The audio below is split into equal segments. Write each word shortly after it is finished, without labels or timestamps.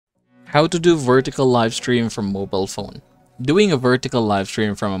How to do vertical live stream from mobile phone. Doing a vertical live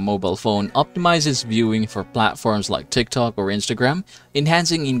stream from a mobile phone optimizes viewing for platforms like TikTok or Instagram,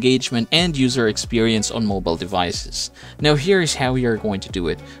 enhancing engagement and user experience on mobile devices. Now here's how you're going to do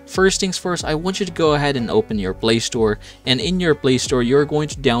it. First things first, I want you to go ahead and open your Play Store, and in your Play Store you're going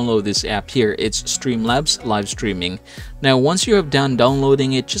to download this app here. It's Streamlabs Live Streaming. Now once you have done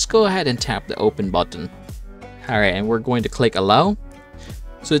downloading it, just go ahead and tap the open button. Alright, and we're going to click allow.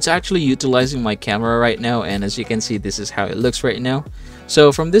 So it's actually utilizing my camera right now, and as you can see, this is how it looks right now.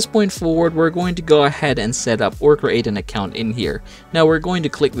 So from this point forward, we're going to go ahead and set up or create an account in here. Now we're going to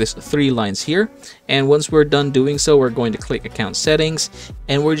click this 3 lines here, and once we're done doing so, we're going to click account settings,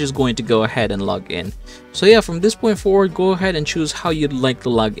 and we're just going to go ahead and log in. So yeah, from this point forward, go ahead and choose how you'd like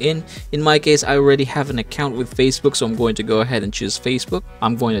to log in. In my case, I already have an account with Facebook, so I'm going to go ahead and choose Facebook.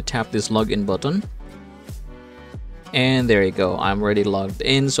 I'm going to tap this login button. And there you go, I'm already logged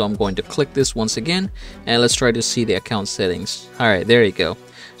in, so I'm going to click this once again, and let's try to see the account settings. Alright, there you go.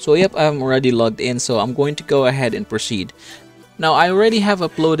 So yep, I'm already logged in, so I'm going to go ahead and proceed. Now I already have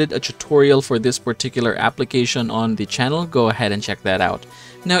uploaded a tutorial for this particular application on the channel. Go ahead and check that out.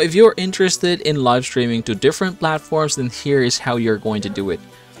 Now if you're interested in live streaming to different platforms, then here is how you're going to do it.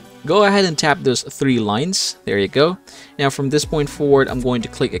 Go ahead and tap those 3 lines. There you go. Now from this point forward, I'm going to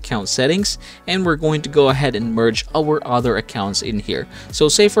click account settings, and we're going to go ahead and merge our other accounts in here. So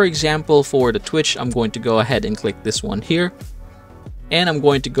say for example, for the Twitch, I'm going to go ahead and click this one here, and I'm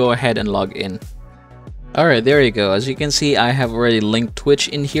going to go ahead and log in. Alright, there you go. As you can see, I have already linked Twitch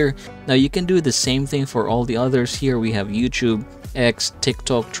in here. Now you can do the same thing for all the others here. We have YouTube, X,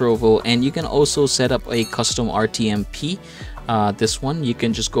 TikTok, Trovo, and you can also set up a custom RTMP. This one, you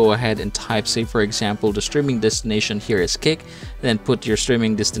can just go ahead and type, say for example, the streaming destination here is Kick, then put your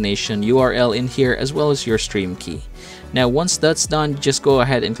streaming destination URL in here as well as your stream key. Now once that's done, just go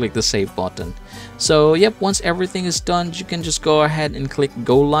ahead and click the save button. So yep, once everything is done, you can just go ahead and click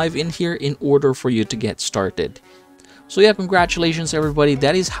go live in here in order for you to get started. So yeah, congratulations everybody,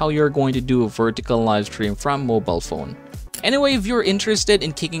 that is how you're going to do a vertical live stream from mobile phone. Anyway, if you're interested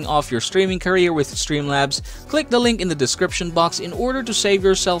in kicking off your streaming career with Streamlabs, click the link in the description box in order to save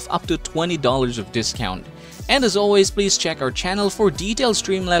yourself up to $20 of discount. And as always, please check our channel for detailed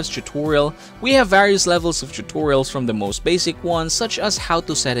Streamlabs tutorial. We have various levels of tutorials from the most basic ones such as how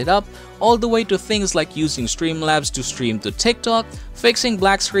to set it up, all the way to things like using Streamlabs to stream to TikTok, fixing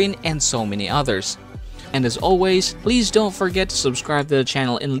black screen, and so many others. And as always, please don't forget to subscribe to the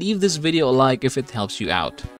channel and leave this video a like if it helps you out.